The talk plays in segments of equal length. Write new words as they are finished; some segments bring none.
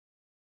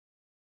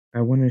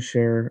I want to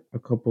share a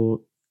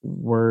couple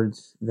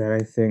words that I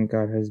think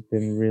God has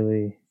been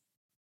really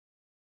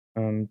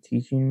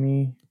teaching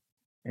me,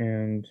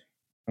 and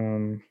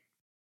um,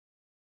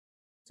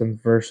 some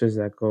verses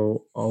that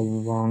go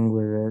along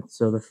with it.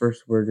 So the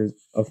first word is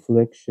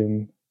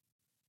affliction.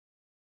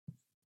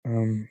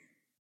 Um,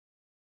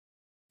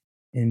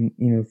 and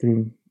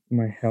through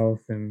my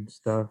health and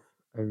stuff,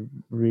 I've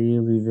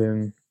really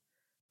been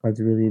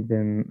God's really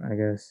been, I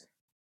guess,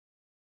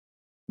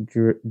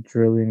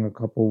 drilling a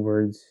couple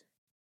words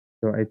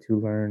so I to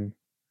learn.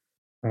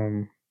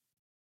 Um,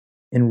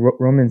 in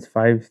Romans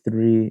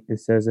 5:3, it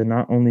says, "And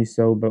not only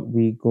so, but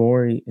we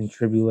glory in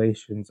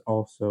tribulations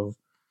also,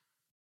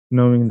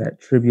 knowing that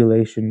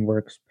tribulation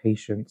works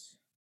patience."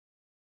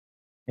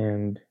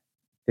 And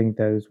I think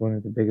that is one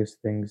of the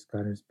biggest things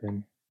God has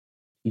been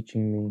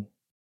teaching me,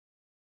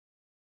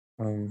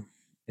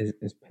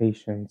 is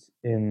patience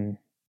in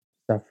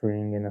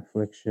suffering and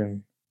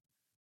affliction.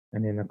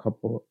 And in a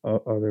couple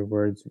other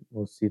words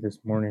we'll see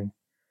this morning.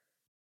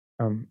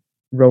 Um,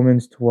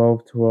 Romans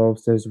 12:12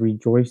 says,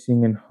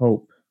 "Rejoicing in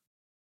hope,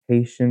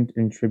 patient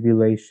in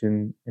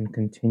tribulation, and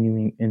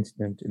continuing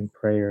instant in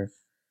prayer."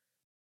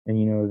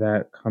 And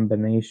that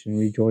combination,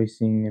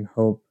 rejoicing in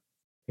hope,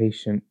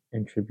 patient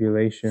in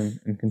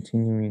tribulation, and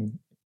continuing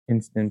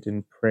instant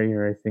in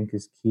prayer, I think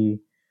is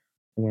key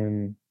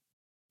when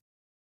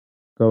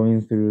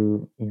going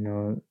through,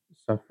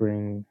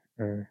 suffering,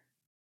 or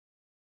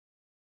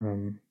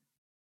um,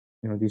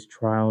 these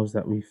trials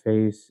that we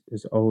face,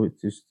 is always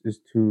just is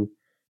to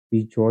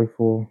be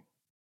joyful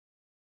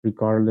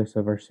regardless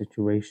of our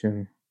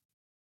situation,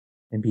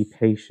 and be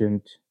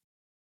patient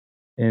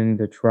in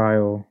the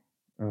trial,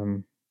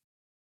 um,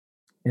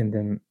 and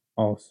then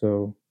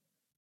also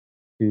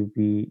to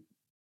be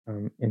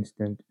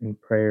instant in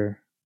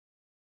prayer.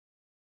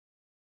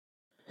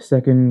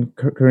 Second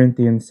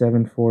Corinthians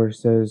 7:4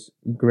 says,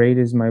 "Great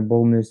is my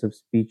boldness of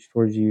speech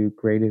towards you,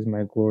 great is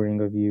my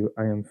glorying of you.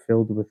 I am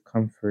filled with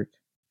comfort.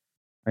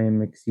 I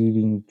am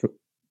exceeding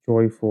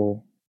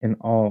joyful in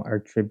all our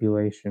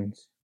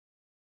tribulations."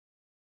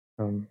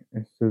 And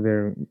so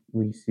there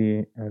we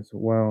see as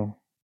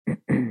well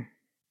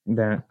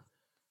that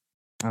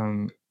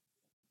um,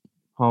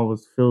 Paul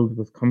was filled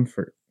with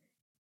comfort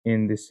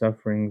in the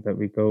suffering that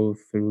we go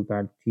through.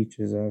 God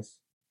teaches us,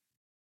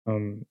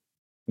 um,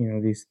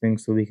 these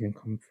things so we can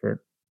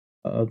comfort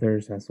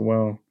others as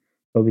well,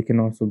 but we can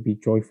also be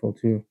joyful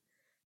too.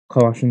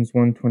 Colossians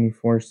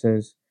 1:24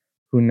 says,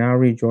 "Who now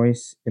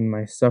rejoice in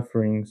my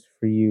sufferings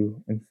for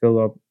you, and fill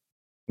up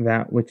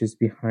that which is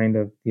behind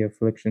of the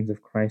afflictions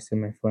of Christ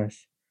in my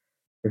flesh,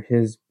 for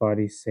his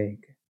body's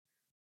sake,"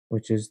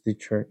 which is the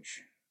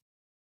church.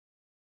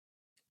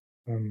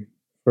 1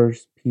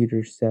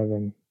 Peter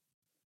 7.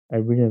 I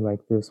really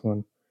like this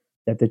one.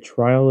 "That the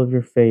trial of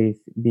your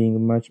faith,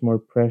 being much more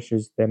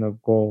precious than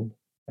of gold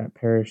that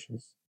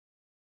perishes,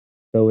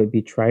 though it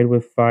be tried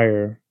with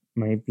fire,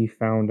 might be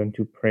found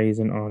unto praise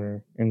and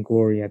honor and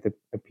glory at the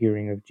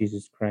appearing of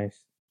Jesus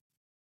Christ."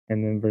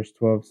 And then verse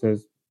 12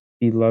 says,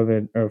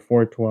 "Beloved," or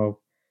 4:12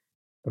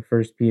 of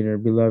 1 Peter,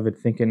 "Beloved,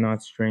 think it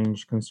not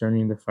strange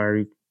concerning the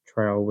fiery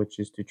trial which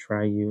is to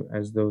try you,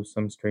 as though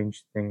some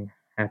strange thing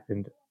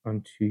happened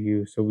unto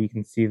you." So we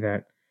can see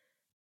that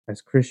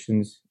as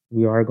Christians,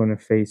 we are going to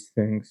face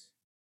things,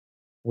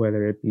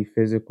 whether it be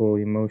physical,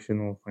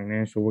 emotional,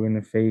 financial. We're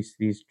going to face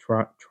these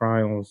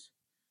trials,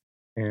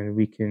 and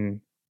we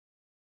can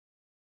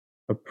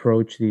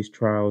approach these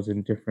trials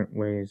in different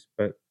ways.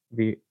 But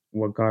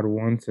what God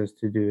wants us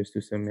to do is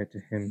to submit to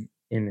Him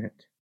in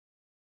it.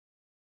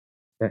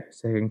 That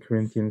 2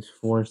 Corinthians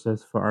 4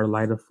 says, "For our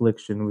light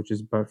affliction, which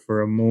is but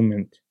for a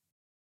moment,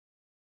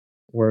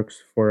 works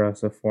for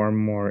us a far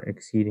more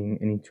exceeding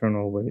and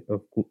eternal weight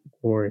of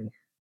glory."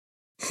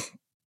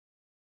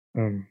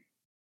 Um,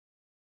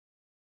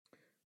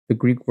 the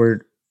Greek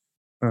word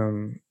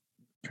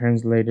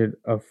translated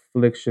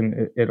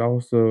affliction, it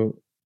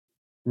also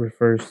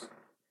refers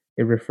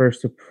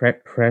to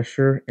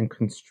pressure and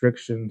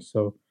constriction.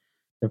 So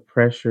the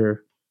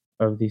pressure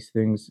of these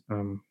things,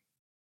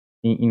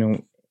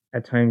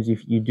 at times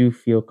you do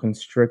feel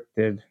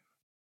constricted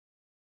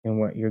in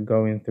what you're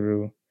going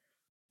through,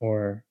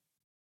 or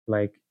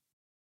like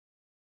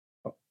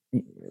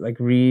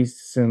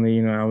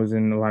recently, I was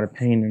in a lot of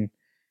pain, and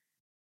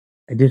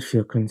I did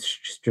feel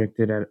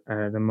constricted at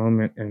a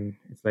moment, and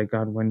it's like,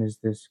 God, when is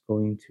this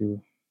going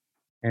to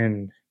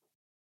end?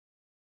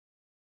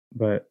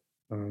 But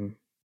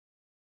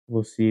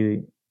we'll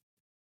see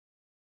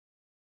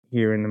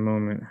here in a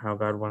moment how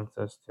God wants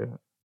us to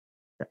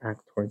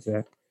act towards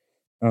that.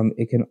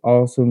 It can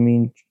also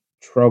mean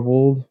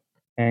troubled,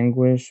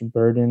 anguish,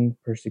 burden,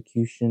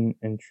 persecution,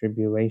 and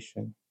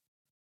tribulation,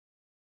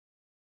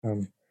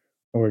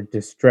 or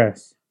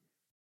distress.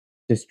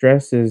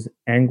 Distress is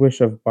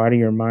anguish of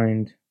body or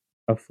mind,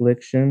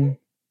 affliction,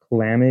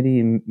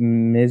 calamity,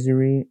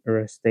 misery, or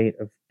a state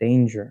of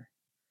danger.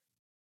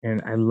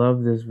 And I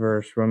love this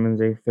verse,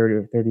 Romans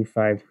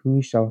 8:30-35.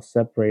 "Who shall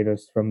separate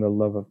us from the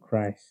love of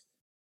Christ?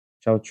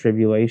 Shall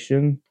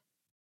tribulation,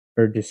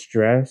 or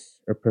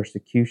distress, or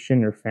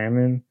persecution, or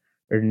famine,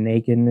 or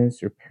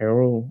nakedness, or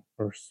peril,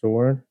 or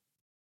sword.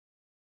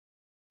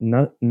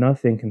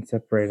 Nothing can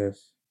separate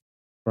us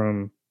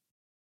from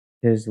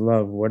His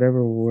love.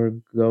 Whatever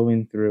we're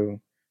going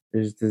through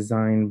is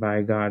designed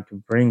by God to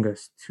bring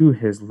us to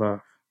His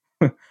love.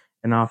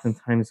 And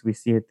oftentimes we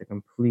see it the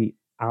complete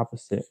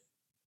opposite.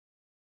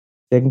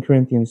 2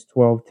 Corinthians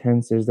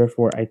 12:10 says,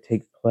 "Therefore I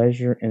take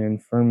pleasure in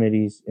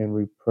infirmities, in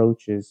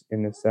reproaches,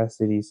 in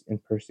necessities, in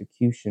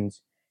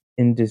persecutions,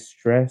 in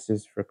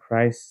distresses for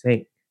Christ's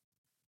sake.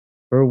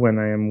 For when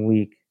I am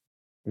weak,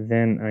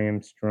 then I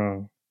am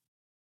strong."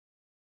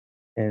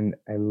 And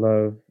I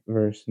love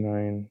verse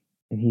 9.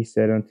 "And he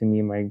said unto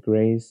me, My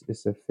grace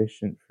is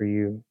sufficient for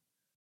you,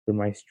 for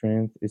my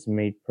strength is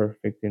made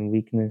perfect in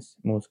weakness.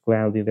 Most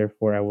gladly,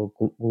 therefore, I will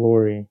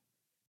glory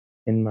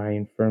in my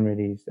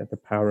infirmities, that the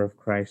power of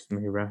Christ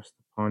may rest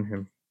upon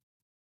him."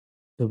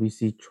 So we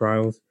see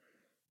trials,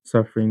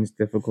 sufferings,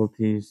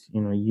 difficulties,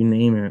 you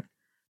name it,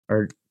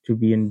 are to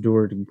be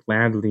endured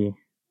gladly,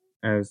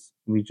 as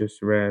we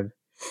just read,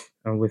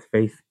 with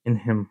faith in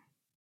him.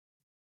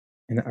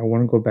 And I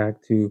want to go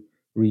back to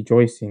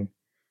rejoicing.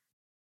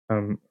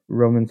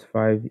 Romans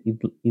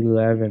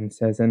 5:11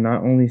 says, "And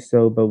not only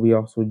so, but we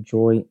also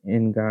joy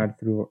in God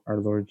through our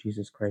Lord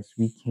Jesus Christ."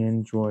 We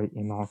can joy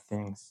in all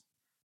things.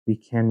 We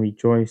can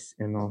rejoice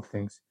in all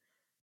things.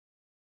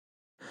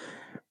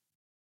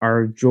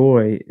 Our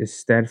joy is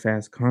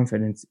steadfast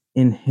confidence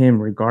in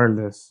Him,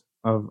 regardless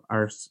of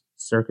our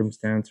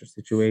circumstance or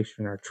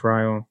situation, our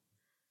trial.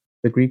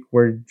 The Greek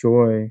word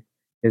joy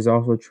is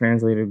also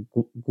translated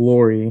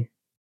glory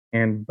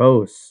and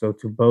boast. So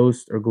to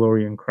boast or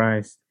glory in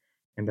Christ,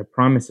 and the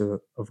promise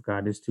of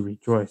God is to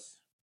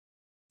rejoice.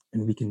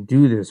 And we can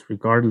do this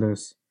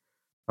regardless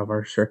of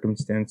our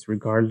circumstance,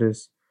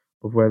 regardless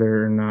of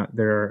whether or not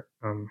there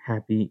are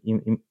happy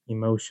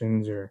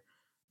emotions or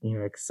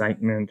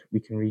excitement. We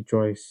can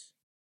rejoice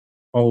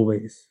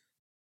always.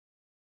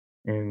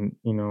 And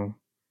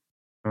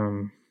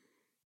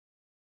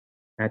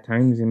at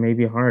times it may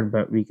be hard,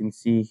 but we can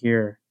see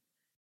here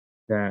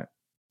that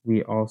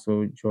we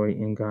also joy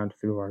in God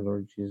through our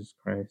Lord Jesus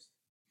Christ.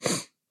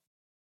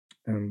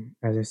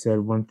 As I said,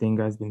 one thing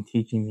God's been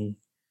teaching me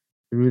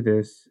through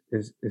this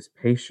is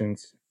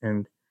patience.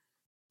 And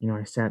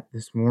I sat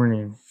this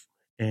morning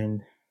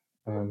and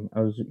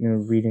I was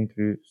reading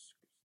through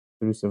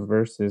some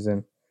verses,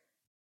 and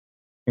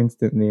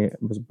instantly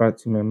it was brought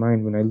to my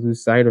mind, when I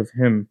lose sight of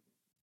Him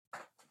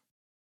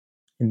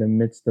in the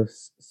midst of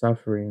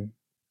suffering,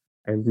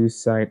 I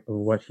lose sight of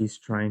what He's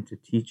trying to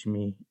teach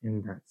me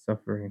in that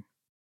suffering.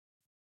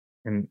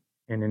 And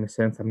in a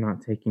sense, I'm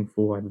not taking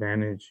full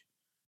advantage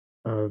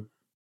of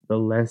the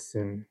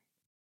lesson,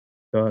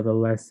 the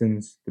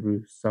lessons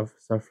through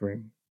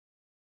suffering.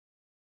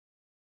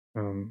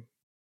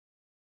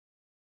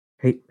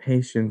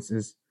 Patience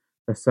is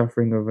the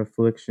suffering of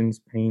afflictions,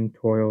 pain,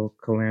 toil,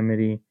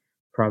 calamity,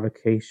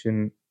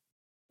 provocation,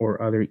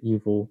 or other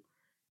evil.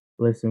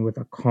 Listen, with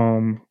a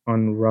calm,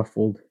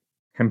 unruffled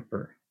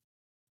temper.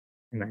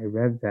 And I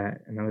read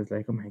that and I was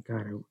like, oh my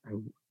God,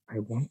 I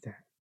want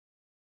that.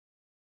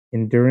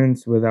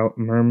 Endurance without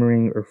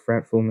murmuring or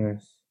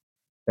fretfulness,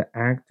 the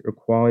act or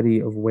quality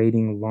of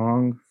waiting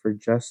long for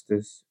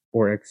justice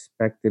or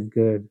expected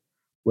good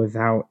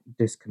without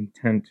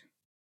discontent.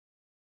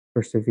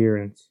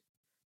 Perseverance,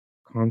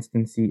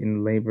 constancy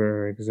in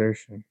labor or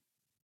exertion,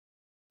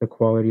 the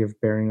quality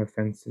of bearing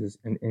offenses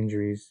and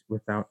injuries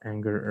without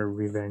anger or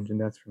revenge. And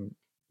that's from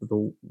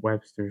the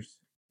Webster's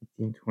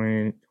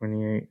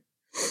 1828.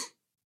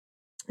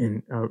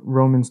 In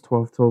Romans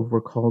 12:12,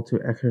 we're called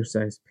to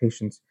exercise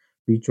patience,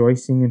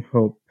 rejoicing in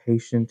hope,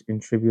 patient in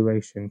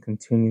tribulation,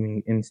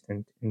 continuing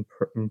instant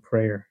in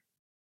prayer.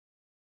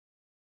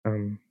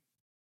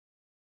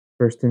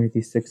 1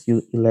 Timothy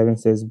 6:11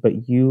 says,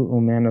 "But you, O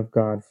man of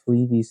God,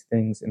 flee these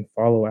things and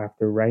follow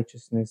after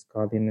righteousness,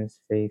 godliness,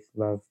 faith,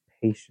 love,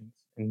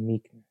 patience, and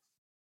meekness."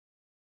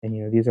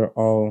 And these are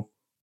all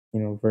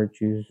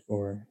virtues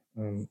or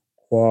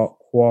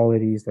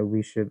qualities that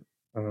we should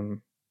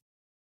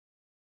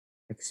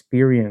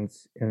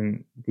experience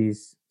in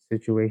these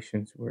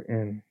situations we're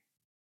in.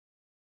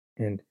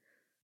 And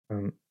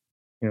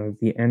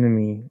the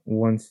enemy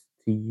wants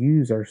to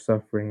use our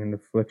suffering and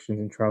afflictions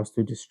and trials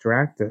to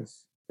distract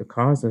us, to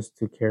cause us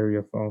to carry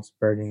a false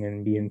burden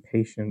and be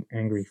impatient,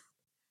 angry,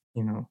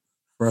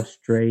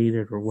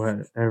 frustrated, or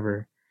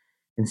whatever.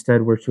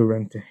 Instead, we're to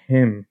run to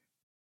Him.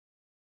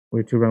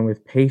 We're to run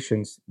with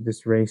patience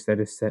this race that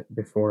is set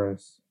before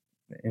us.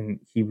 In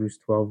Hebrews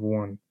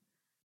 12:1,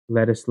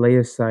 let us lay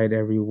aside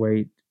every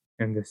weight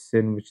and the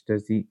sin which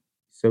does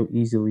so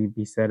easily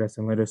beset us,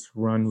 and let us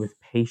run with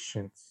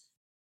patience.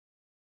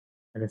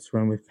 Let us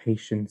run with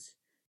patience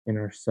in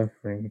our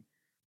suffering,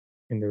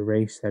 in the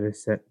race that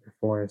is set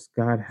before us.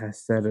 God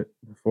has set it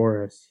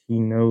before us. He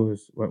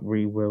knows what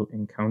we will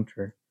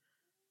encounter.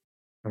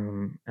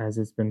 As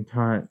it's been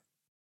taught,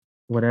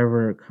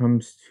 whatever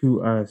comes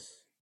to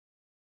us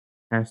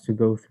has to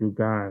go through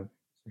God.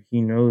 So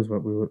He knows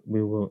what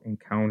we will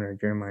encounter.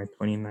 Jeremiah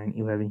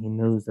 29:11. He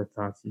knows the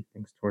thoughts He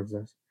thinks towards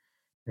us.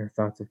 They're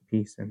thoughts of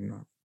peace and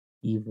not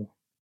evil.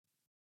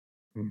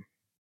 Um,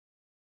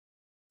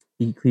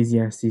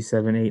 Ecclesiastes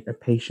 7:8, a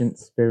patient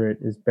spirit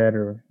is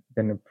better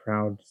than a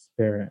proud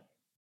spirit.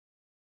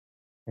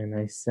 And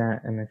I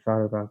sat and I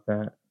thought about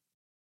that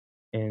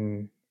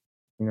in,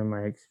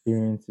 my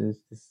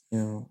experiences this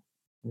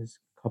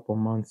couple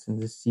months in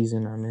this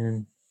season I'm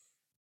in.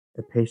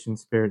 A patient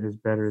spirit is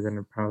better than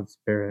a proud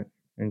spirit.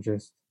 And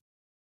just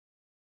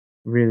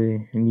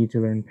really, I need to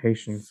learn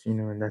patience,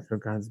 and that's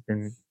what God's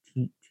been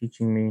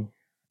teaching me.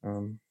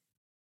 Um,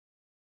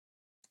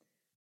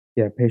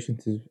 yeah,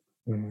 patience is,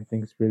 I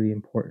think it's really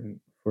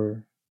important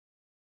for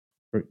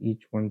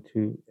each one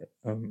to,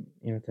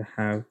 to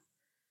have.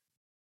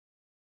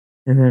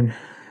 And then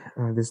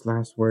this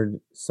last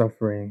word,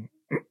 suffering.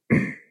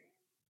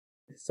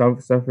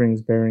 Suffering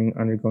is bearing,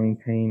 undergoing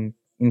pain,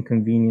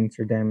 inconvenience,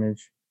 or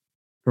damage,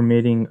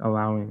 permitting,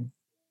 allowing.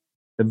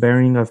 The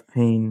bearing of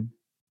pain,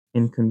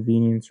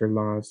 inconvenience, or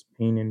loss,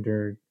 pain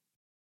endured.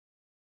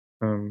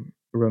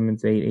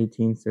 Romans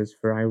 8:18 says,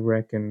 "For I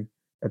reckon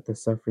that the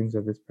sufferings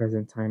of this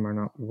present time are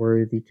not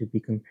worthy to be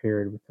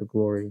compared with the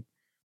glory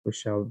which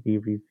shall be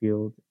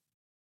revealed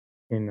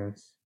in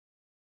us."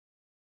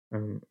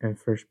 And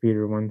First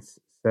Peter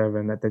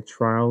 1:7, that the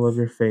trial of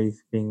your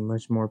faith, being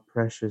much more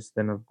precious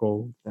than of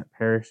gold that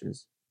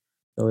perishes,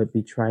 though it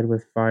be tried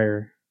with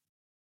fire,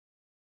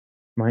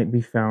 might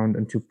be found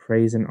unto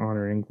praise and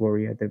honor and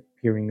glory at the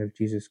appearing of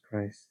Jesus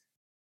Christ.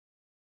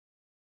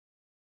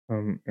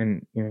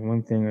 And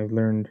one thing I've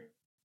learned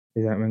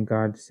is that when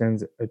God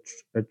sends a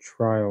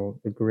trial,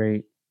 the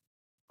great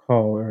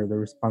call or the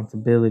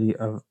responsibility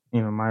of,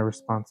 my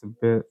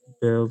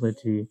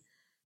responsibility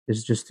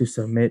is just to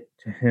submit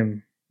to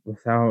Him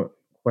without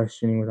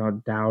questioning,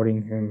 without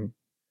doubting Him,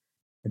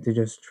 and to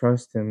just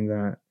trust Him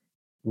that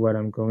what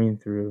I'm going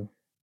through,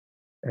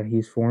 that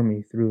He's for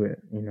me through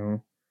it.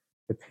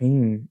 The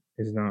pain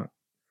is not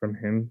from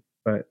Him,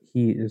 but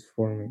He is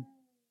for me.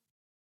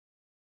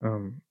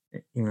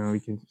 We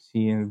can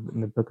see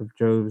in the book of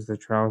Job, the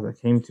trials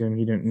that came to him,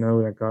 he didn't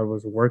know that God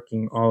was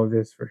working all of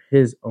this for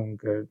his own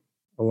good,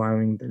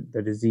 allowing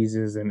the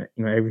diseases and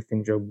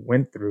everything Job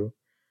went through,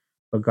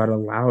 but God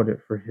allowed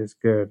it for his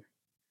good.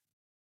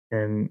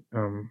 And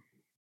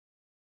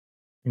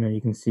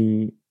you can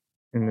see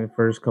in the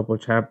first couple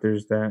of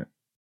chapters that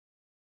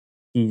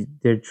he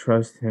did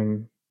trust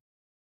Him,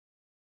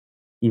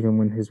 even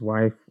when his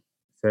wife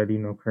said,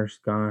 curse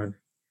God.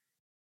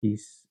 He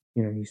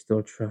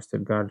still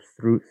trusted God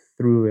through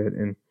it.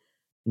 And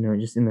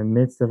just in the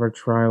midst of our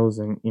trials,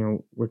 and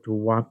we're to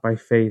walk by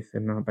faith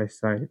and not by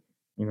sight.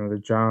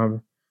 The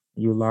job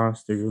you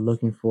lost or you're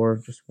looking for,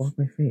 just walk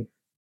by faith.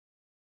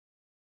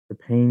 The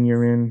pain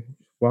you're in,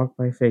 just walk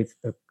by faith.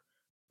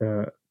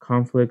 The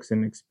conflicts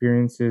and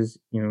experiences,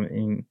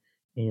 in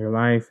your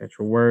life, at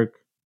your work,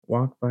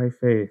 walk by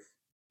faith,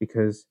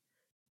 because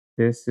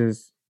this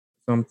is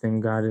something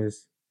God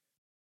is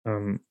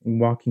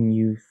walking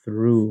you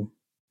through,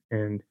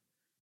 and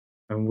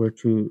we're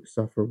to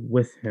suffer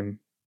with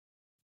Him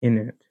in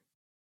it.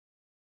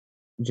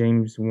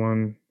 James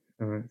 1,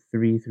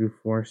 3 through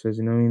 4 says,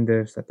 knowing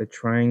this, that the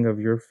trying of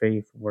your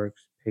faith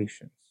works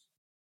patience.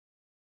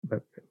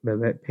 But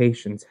let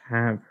patience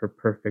have her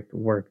perfect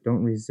work.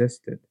 Don't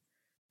resist it,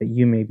 that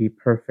you may be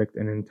perfect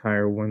and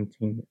entire,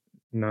 wanting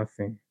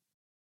nothing.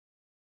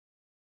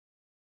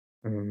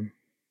 And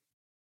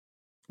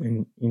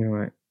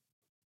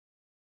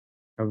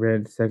I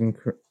read 2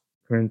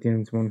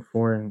 Corinthians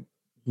 1:4, and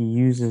He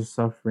uses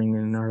suffering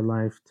in our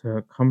life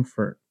to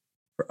comfort,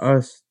 for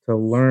us to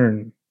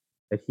learn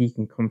that He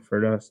can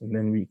comfort us, and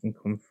then we can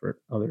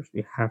comfort others.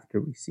 We have to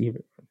receive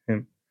it from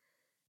Him.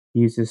 He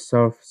uses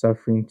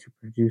suffering to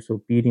produce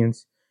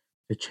obedience,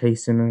 to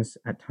chasten us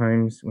at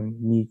times when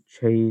we need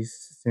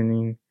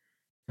chastening,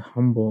 to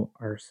humble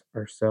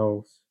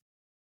ourselves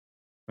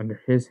under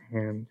His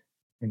hand.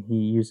 And He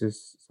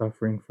uses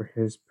suffering for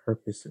His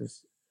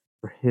purposes,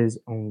 for His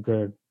own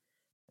good.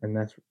 And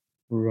that's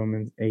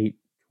Romans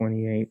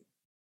 8:28.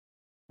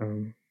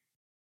 And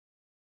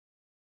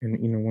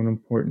one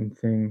important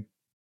thing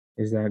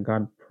is that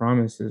God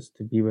promises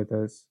to be with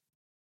us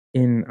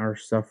in our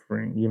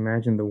suffering. You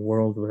imagine the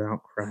world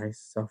without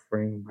Christ,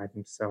 suffering by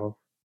Himself,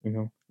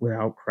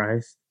 without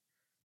Christ.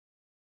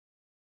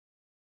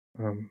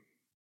 And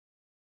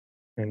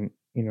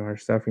our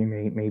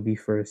suffering may be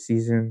for a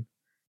season,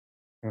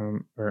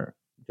 or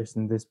just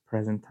in this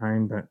present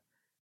time, but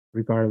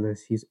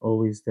regardless, He's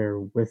always there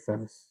with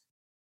us.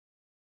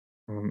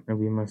 And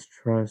we must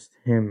trust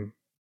Him,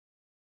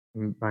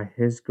 and by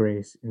His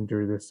grace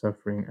endure the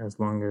suffering as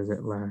long as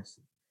it lasts.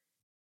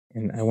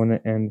 And I want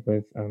to end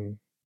with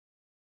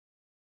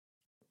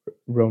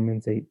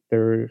Romans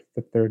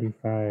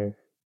 8:35,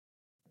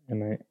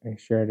 and I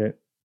shared it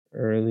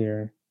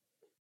earlier.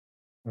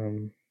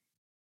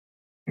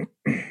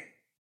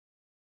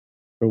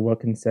 For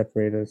what can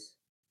separate us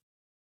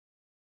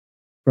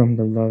from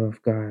the love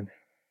of God?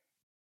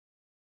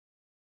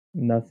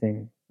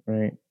 Nothing,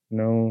 right?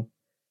 No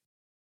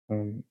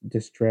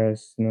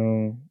distress,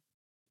 no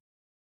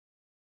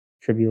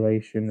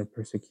tribulation or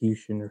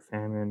persecution or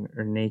famine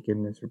or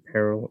nakedness or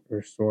peril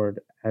or sword,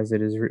 as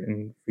it is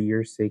written, for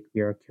your sake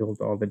we are killed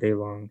all the day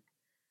long.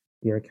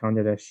 We are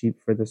counted as sheep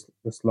for the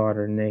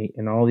slaughter. Nay,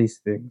 in all these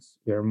things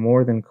we are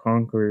more than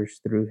conquerors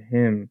through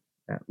him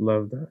that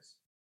loved us.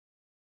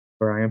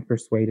 For I am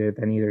persuaded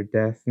that neither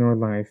death nor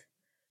life,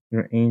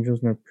 nor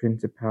angels, nor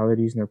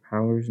principalities, nor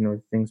powers,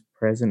 nor things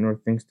present, nor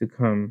things to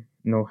come,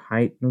 no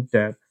height, no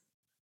depth,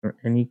 nor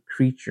any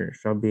creature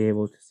shall be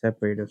able to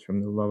separate us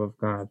from the love of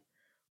God,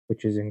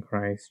 which is in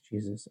Christ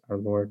Jesus our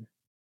Lord.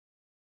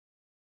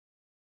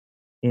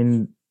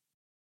 In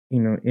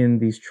in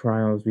these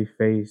trials we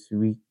face,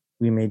 we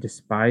may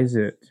despise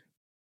it,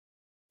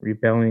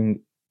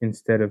 rebelling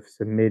instead of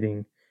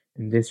submitting,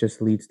 and this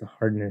just leads to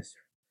hardness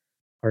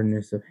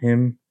of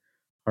him,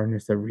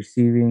 hardness of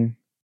receiving,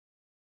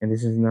 and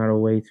this is not a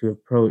way to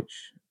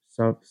approach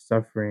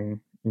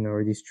suffering,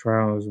 or these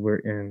trials we're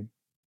in.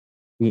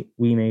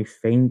 We may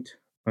faint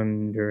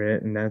under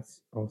it, and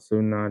that's also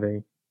not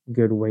a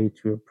good way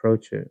to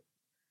approach it.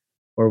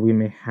 Or we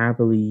may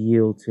happily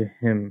yield to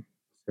him,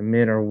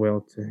 submit our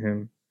will to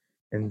him,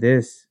 and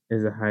this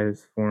is the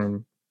highest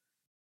form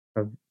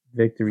of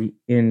victory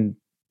in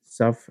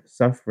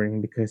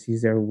suffering, because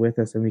he's there with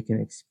us and we can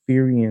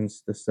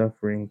experience the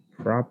suffering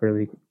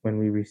properly when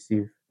we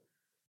receive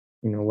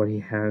what he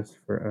has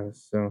for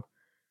us. So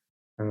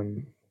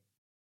um,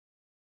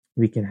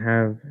 we can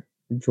have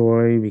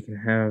joy, we can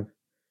have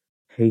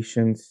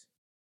patience.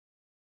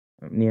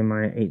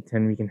 Nehemiah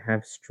 8:10, we can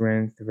have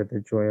strength, for the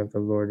joy of the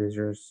Lord is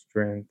your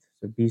strength.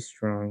 So be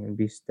strong and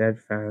be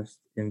steadfast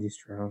in these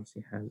trials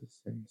he has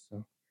us in. So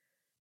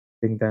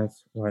I think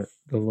that's what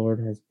the Lord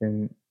has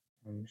been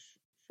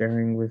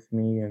sharing with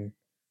me, and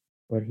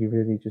what he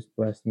really just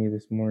blessed me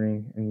this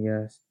morning and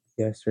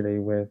yesterday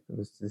with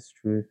was this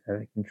truth that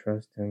I can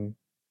trust him,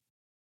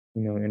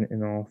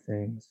 in all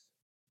things.